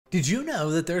Did you know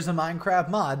that there's a Minecraft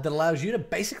mod that allows you to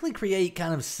basically create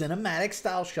kind of cinematic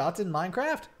style shots in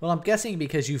Minecraft? Well, I'm guessing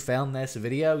because you found this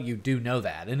video, you do know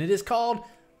that. And it is called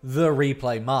the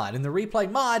Replay Mod. And the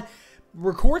Replay Mod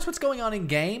records what's going on in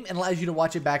game and allows you to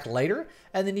watch it back later.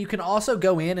 And then you can also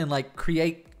go in and like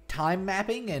create time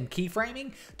mapping and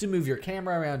keyframing to move your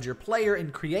camera around your player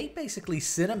and create basically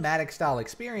cinematic style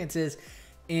experiences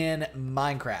in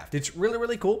Minecraft. It's really,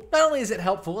 really cool. Not only is it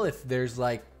helpful if there's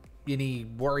like any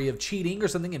worry of cheating or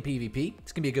something in PvP,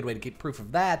 it's gonna be a good way to get proof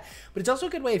of that, but it's also a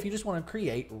good way if you just want to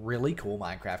create really cool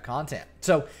Minecraft content.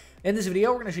 So in this video,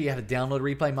 we're going to show you how to download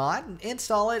Replay Mod and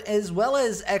install it, as well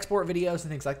as export videos and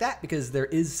things like that, because there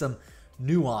is some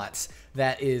nuance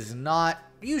that is not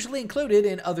usually included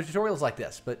in other tutorials like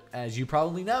this. But as you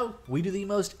probably know, we do the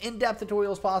most in-depth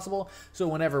tutorials possible. So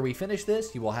whenever we finish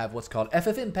this, you will have what's called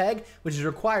FFmpeg, which is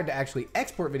required to actually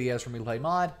export videos from Replay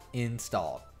Mod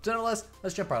installed. So nonetheless,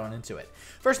 let's jump right on into it.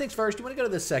 First things first, you want to go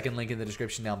to the second link in the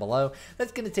description down below.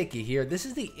 That's going to take you here. This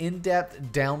is the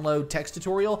in-depth download text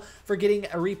tutorial for getting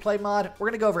a Replay Mod. We're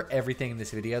going to go over everything in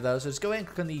this video though, so just go ahead and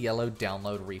click on the yellow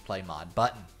download Replay Mod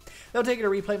button. That'll take you to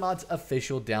Replay Mod's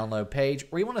official download page,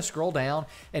 where you want to scroll down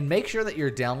and make sure that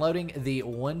you're downloading the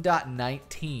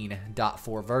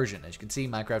 1.19.4 version. As you can see,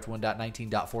 Minecraft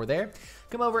 1.19.4 there.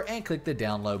 Come over and click the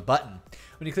download button.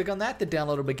 When you click on that, the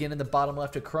download will begin in the bottom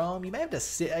left of Chrome. You may have to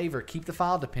save or keep the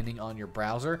file depending on your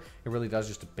browser. It really does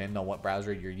just depend on what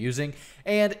browser you're using.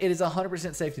 And it is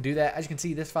 100% safe to do that. As you can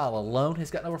see, this file alone has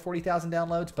gotten over 40,000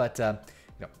 downloads, but a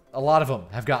lot of them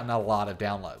have gotten a lot of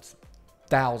downloads.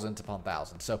 Thousands upon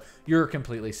thousands. So you're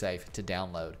completely safe to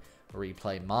download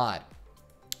Replay Mod.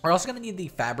 We're also going to need the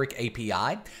Fabric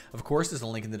API. Of course, there's a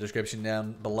link in the description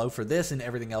down below for this and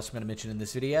everything else I'm going to mention in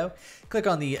this video. Click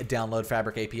on the Download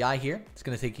Fabric API here. It's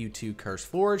going to take you to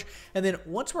CurseForge. And then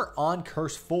once we're on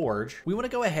CurseForge, we want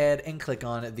to go ahead and click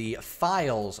on the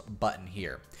Files button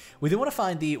here. We then want to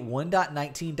find the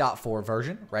 1.19.4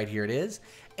 version. Right here it is.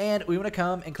 And we want to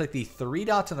come and click the three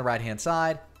dots on the right-hand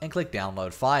side and click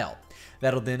Download File.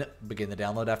 That'll then begin the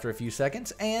download after a few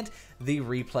seconds, and the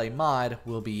Replay Mod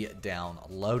will be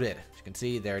downloaded. As you can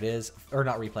see, there it is. Or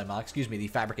not Replay Mod, excuse me, the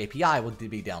Fabric API will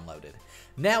be downloaded.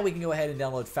 Now we can go ahead and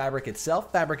download Fabric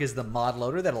itself. Fabric is the mod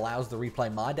loader that allows the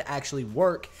Replay Mod to actually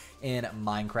work in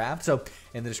Minecraft. So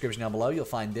in the description down below, you'll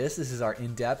find this. This is our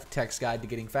in-depth text guide to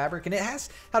getting Fabric, and it has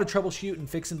how to troubleshoot and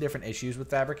fix some different issues with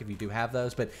Fabric if you do have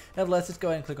those. But nevertheless, let's go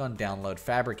ahead and click on Download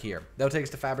Fabric here. That'll take us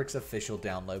to Fabric's official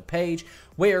download page,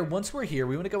 where once we're here,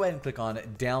 we want to go ahead and click on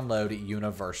Download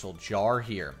Universal Jar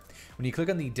here. When you click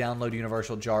on the Download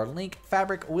Universal Jar link,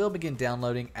 Fabric will begin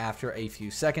downloading after a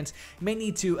few seconds. You may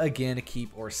need to, again,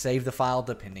 keep or save the file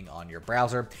depending on your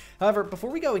browser. However,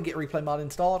 before we go and get Replay Mod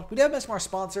installed, we do have our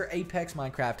sponsor, Apex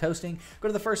Minecraft Hosting. Go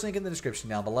to the first link in the description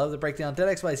down below, the breakdown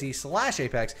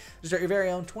 .xyz/Apex, to start your very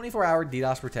own 24-hour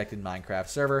DDoS Protected Minecraft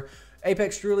server.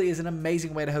 Apex truly is an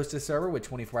amazing way to host a server with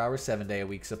 24 hours,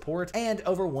 7-day-a-week support, and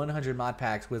over 100 mod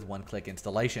packs with one-click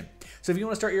installation. So if you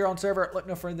want to start your own server, look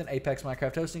no further than Apex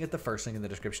Minecraft Hosting at the first link in the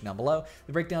description down below,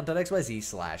 the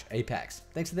breakdown.xyz/Apex.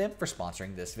 Thanks to them for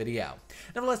sponsoring this video.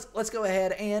 Nevertheless, let's go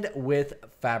ahead and with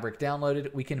Fabric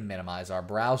downloaded, we can minimize our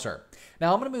browser.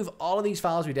 Now I'm going to move all of these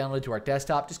files we downloaded to our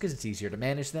desktop just because it's easier to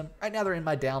manage them. Right now they're in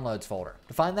my downloads folder.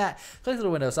 To find that, click the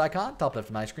little Windows icon, top left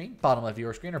of my screen, bottom left of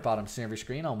your screen, or bottom center of your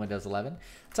screen on Windows 11.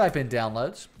 Type in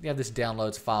downloads. You have this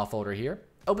downloads file folder here.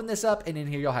 Open this up, and in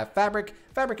here you'll have Fabric,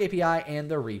 Fabric API,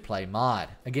 and the Replay Mod.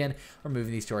 Again, we're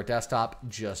moving these to our desktop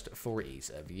just for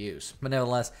ease of use. But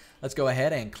nevertheless, let's go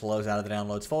ahead and close out of the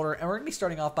downloads folder, and we're going to be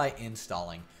starting off by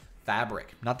installing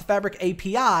Fabric. Not the Fabric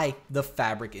API, the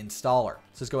Fabric installer.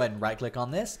 So let's go ahead and right click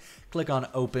on this, click on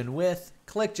Open With,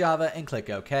 click Java, and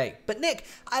click OK. But Nick,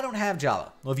 I don't have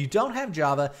Java. Well, if you don't have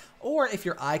Java, or if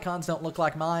your icons don't look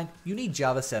like mine, you need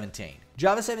Java 17.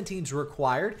 Java 17 is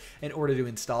required in order to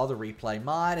install the Replay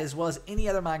Mod, as well as any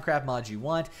other Minecraft mods you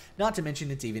want, not to mention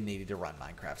it's even needed to run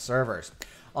Minecraft servers.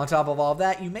 On top of all of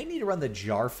that, you may need to run the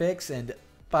jar fix, and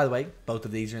by the way, both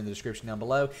of these are in the description down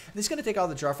below. And this is going to take all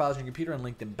the jar files on your computer and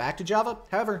link them back to Java.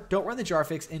 However, don't run the jar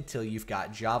fix until you've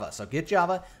got Java. So get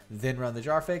Java, then run the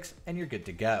jar fix, and you're good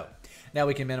to go. Now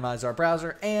we can minimize our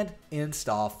browser and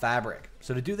install Fabric.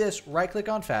 So to do this, right-click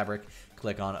on Fabric,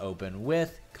 click on Open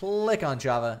With, click on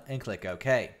Java, and click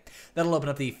OK. That'll open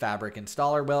up the Fabric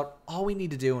installer. Well, all we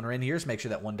need to do when we're in here is make sure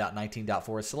that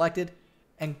 1.19.4 is selected,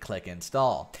 and click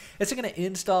install. It's going to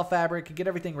install Fabric, get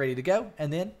everything ready to go,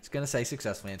 and then it's going to say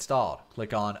successfully installed.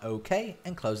 Click on OK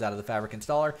and close out of the Fabric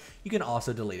installer. You can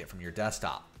also delete it from your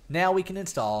desktop. Now we can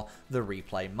install the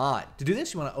Replay Mod. To do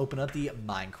this, you want to open up the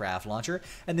Minecraft launcher,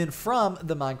 and then from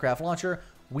the Minecraft launcher,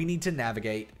 we need to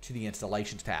navigate to the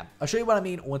installations tab. I'll show you what I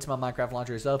mean once my Minecraft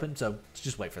launcher is open, so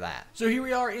just wait for that. So here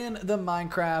we are in the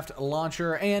Minecraft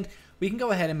launcher, and we can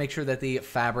go ahead and make sure that the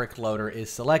fabric loader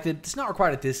is selected. It's not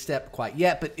required at this step quite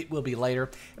yet, but it will be later.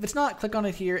 If it's not, click on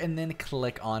it here and then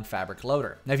click on fabric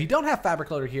loader. Now, if you don't have fabric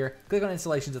loader here, click on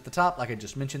installations at the top, like I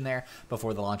just mentioned there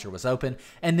before the launcher was open.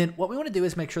 And then what we want to do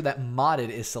is make sure that modded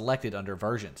is selected under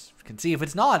versions. You can see if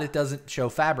it's not, it doesn't show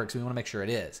fabric, so we want to make sure it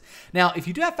is. Now, if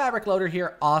you do have fabric loader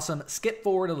here, awesome. Skip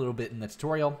forward a little bit in the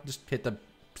tutorial. Just hit the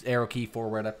arrow key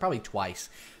forward probably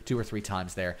twice, 2 or 3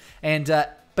 times there. And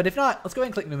but if not, let's go ahead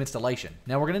and click New Installation.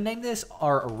 Now we're going to name this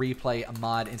our Replay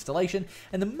Mod installation,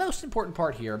 and the most important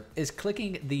part here is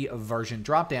clicking the version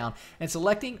dropdown and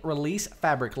selecting Release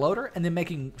Fabric Loader, and then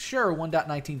making sure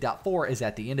 1.19.4 is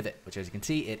at the end of it, which as you can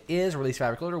see, it is Release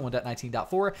Fabric Loader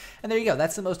 1.19.4, and there you go.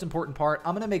 That's the most important part.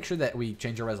 I'm going to make sure that we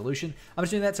change our resolution. I'm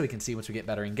just doing that so we can see once we get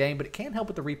better in game, but it can help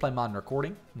with the replay mod and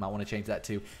recording. You might want to change that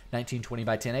to 1920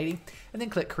 by 1080, and then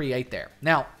click Create there.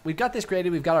 Now, we've got this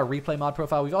created. We've got our replay mod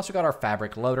profile. We've also got our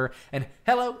fabric loader. And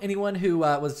hello, anyone who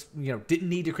didn't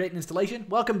need to create an installation,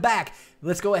 welcome back.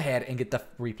 Let's go ahead and get the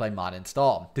replay mod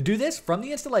installed. To do this, from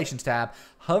the installations tab,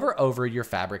 hover over your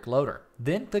fabric loader.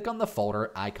 Then click on the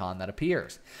folder icon that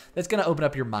appears. That's going to open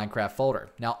up your Minecraft folder.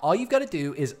 Now, all you've got to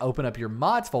do is open up your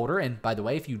mods folder. And by the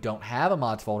way, if you don't have a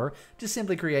mods folder, just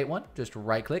simply create one. Just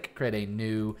right click, create a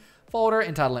new folder,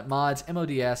 entitle it mods,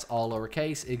 MODS, all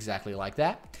lowercase, exactly like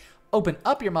that. Open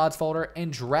up your mods folder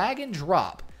and drag and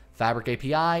drop Fabric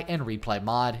API and Replay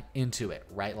Mod into it,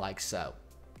 right like so.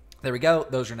 There we go.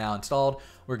 Those are now installed.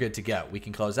 We're good to go. We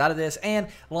can close out of this and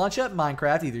launch up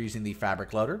Minecraft either using the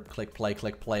fabric loader, click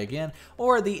play again,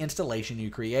 or the installation you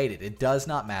created. It does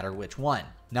not matter which one.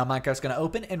 Now Minecraft's going to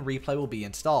open and Replay will be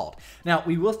installed. Now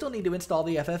we will still need to install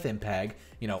the FFmpeg,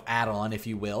 add-on if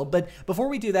you will, but before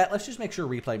we do that, let's just make sure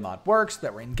Replay Mod works,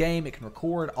 that we're in game, it can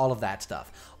record, all of that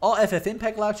stuff. All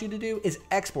FFmpeg allows you to do is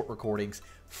export recordings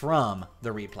from the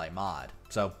Replay Mod.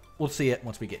 So we'll see it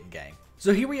once we get in game.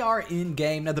 So here we are in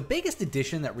game. Now the biggest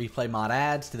addition that Replay Mod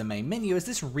adds to the main menu is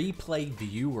this replay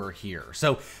viewer here.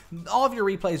 So all of your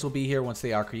replays will be here once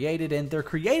they are created, and they're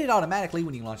created automatically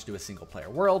when you launch to a single player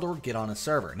world or get on a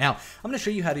server. Now I'm going to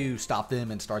show you how to stop them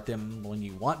and start them when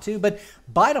you want to, but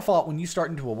by default when you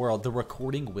start into a world, the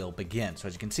recording will begin. So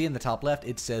as you can see in the top left,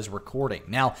 it says recording.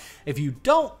 Now if you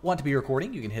don't want to be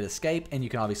recording, you can hit escape and you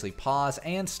can obviously pause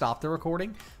and stop the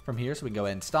recording from here. So we can go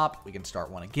ahead and stop, we can start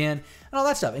one again and all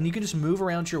that stuff, and you can just move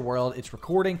around your world. It's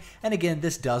recording, and again,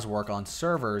 this does work on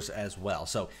servers as well,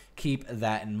 so keep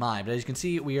that in mind. But as you can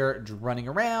see, we are running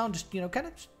around, just kind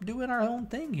of doing our own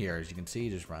thing here. As you can see,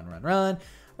 just running around,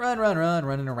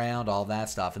 all that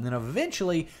stuff, and then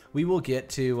eventually we will get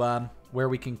to where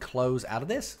we can close out of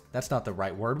this. That's not the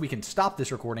right word. We can stop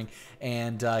this recording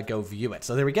and go view it.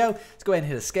 So there we go. Let's go ahead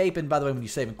and hit escape. And by the way, when you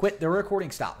save and quit, the recording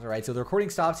stops. All right. So the recording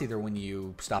stops either when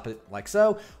you stop it like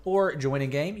so, or join in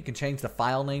game. You can change the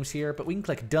file names here, but we can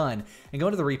click done and go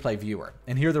into the replay viewer.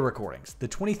 And here are the recordings. The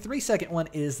 23-second one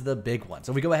is the big one.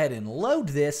 So we go ahead and load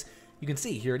this. You can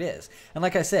see here it is. And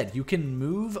like I said, you can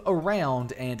move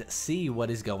around and see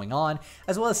what is going on,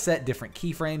 as well as set different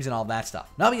keyframes and all that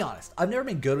stuff. Now, I'll be honest, I've never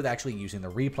been good with actually using the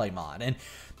replay mod and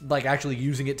like actually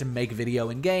using it to make video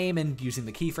in game and using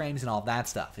the keyframes and all that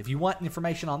stuff. If you want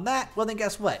information on that, well then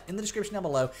guess what? In the description down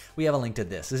below, we have a link to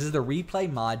this. This is the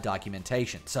replay mod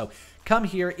documentation. So come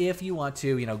here if you want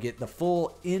to, get the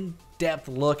full in-depth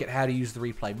look at how to use the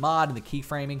replay mod and the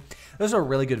keyframing. There's a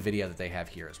really good video that they have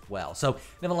here as well. So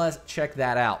nevertheless, check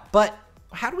that out. But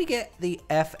how do we get the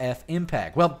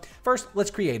FFmpeg? Well, first, let's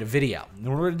create a video. In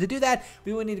order to do that,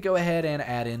 we will need to go ahead and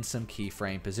add in some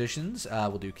keyframe positions.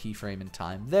 We'll do keyframe in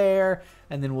time there,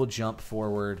 and then we'll jump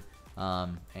forward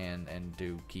and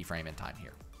do keyframe in time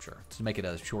here. Sure, to make it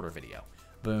a shorter video.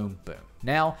 Boom, boom.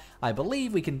 Now, I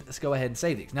believe we can go ahead and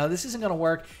save these. Now, this isn't going to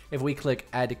work if we click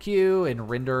Add to Queue and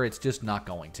Render. It's just not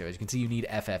going to. As you can see, you need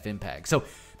FFmpeg. So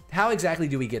how exactly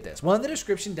do we get this? Well, in the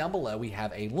description down below, we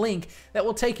have a link that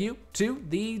will take you to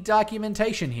the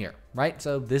documentation here, right?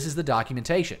 So this is the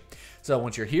documentation. So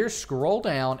once you're here, scroll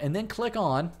down and then click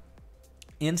on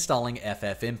Installing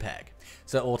FFmpeg.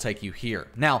 So it will take you here.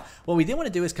 Now, what we then want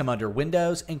to do is come under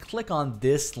Windows and click on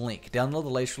this link. Download the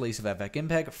latest release of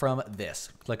FFmpeg from this.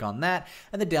 Click on that,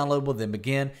 and the download will then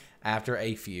begin after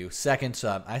a few seconds.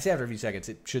 I say after a few seconds,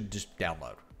 it should just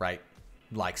download, right?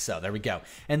 like so. There we go.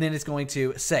 And then it's going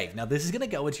to save. Now this is going to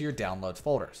go into your downloads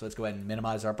folder. So let's go ahead and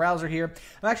minimize our browser here.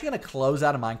 I'm actually going to close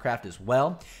out of Minecraft as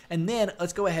well. And then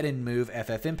let's go ahead and move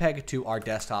FFmpeg to our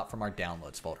desktop from our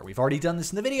downloads folder. We've already done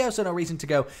this in the video, so no reason to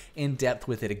go in depth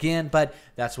with it again, but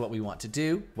that's what we want to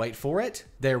do. Wait for it.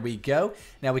 There we go.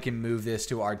 Now we can move this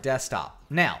to our desktop.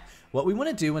 Now, what we want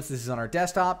to do once this is on our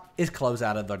desktop is close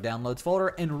out of the downloads folder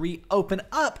and reopen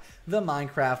up the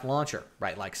Minecraft launcher,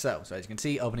 right, like so. So as you can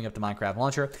see, opening up the Minecraft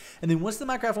launcher. And then once the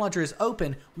Minecraft launcher is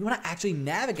open, we want to actually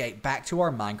navigate back to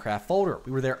our Minecraft folder.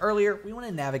 We were there earlier. We want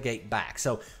to navigate back.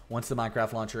 So once the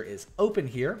Minecraft launcher is open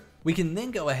here, we can then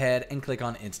go ahead and click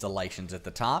on installations at the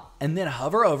top and then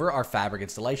hover over our fabric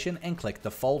installation and click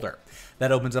the folder.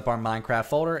 That opens up our Minecraft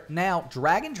folder. Now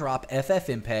drag and drop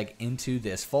FFmpeg into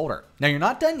this folder. Now you're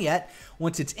not done yet.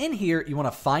 Once it's in here, you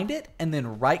want to find it and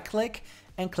then right click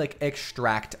and click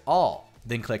extract all.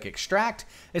 Then click extract.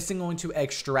 It's then going to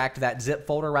extract that zip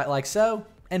folder right like so,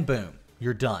 and boom,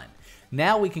 you're done.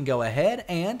 Now we can go ahead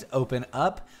and open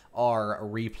up our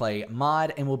replay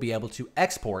mod and we'll be able to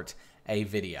export a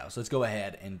video. So let's go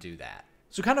ahead and do that.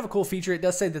 So kind of a cool feature. It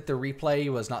does say that the replay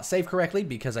was not saved correctly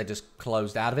because I just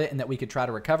closed out of it and that we could try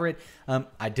to recover it.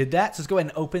 I did that. So let's go ahead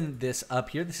and open this up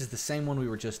here. This is the same one we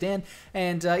were just in.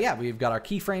 And yeah, we've got our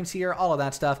keyframes here, all of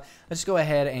that stuff. Let's go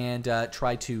ahead and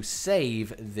try to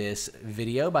save this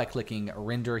video by clicking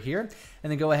render here.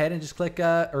 And then go ahead and just click,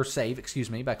 or save,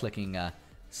 excuse me, by clicking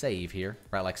save here,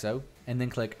 right like so, and then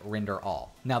click render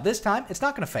all. Now this time it's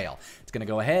not going to fail. It's going to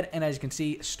go ahead and, as you can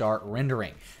see, start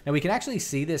rendering. Now we can actually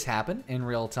see this happen in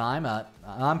real time.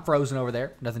 I'm frozen over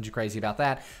there, nothing too crazy about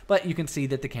that, but you can see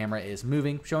that the camera is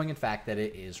moving, showing in fact that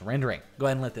it is rendering. Go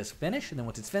ahead and let this finish, and then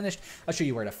once it's finished, I'll show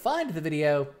you where to find the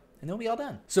video, and then we'll be all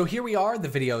done. So here we are, the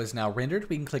video is now rendered.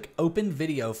 We can click open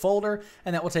video folder,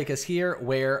 and that will take us here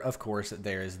where, of course,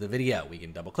 there is the video. We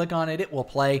can double click on it, it will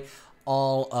play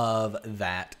all of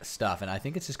that stuff. And I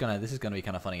think it's just gonna, this is gonna be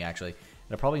kind of funny actually.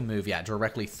 It'll probably move, yeah,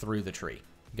 directly through the tree.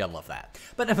 You gotta love that.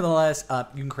 But nevertheless,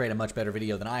 you can create a much better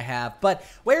video than I have. But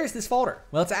where is this folder?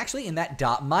 Well, it's actually in that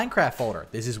 .minecraft folder.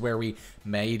 This is where we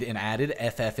made and added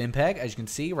FFmpeg. As you can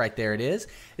see, right there it is.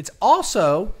 It's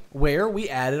also where we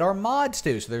added our mods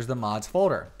to. So there's the mods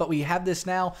folder. But we have this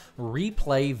now,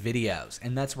 replay videos.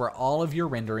 And that's where all of your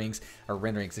renderings,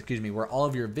 excuse me, where all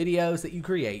of your videos that you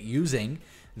create using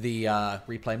the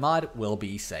replay mod will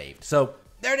be saved. So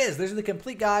there it is. There's the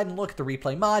complete guide and look at the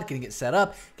replay mod, getting it set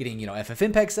up, getting,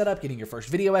 FFmpeg set up, getting your first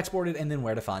video exported, and then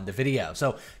where to find the video.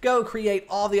 So go create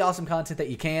all the awesome content that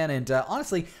you can. And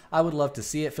honestly, I would love to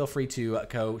see it. Feel free to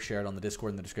go share it on the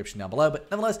Discord in the description down below.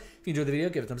 But nonetheless, if you enjoyed the video,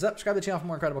 give it a thumbs up, subscribe to the channel for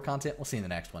more incredible content. We'll see you in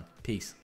the next one. Peace.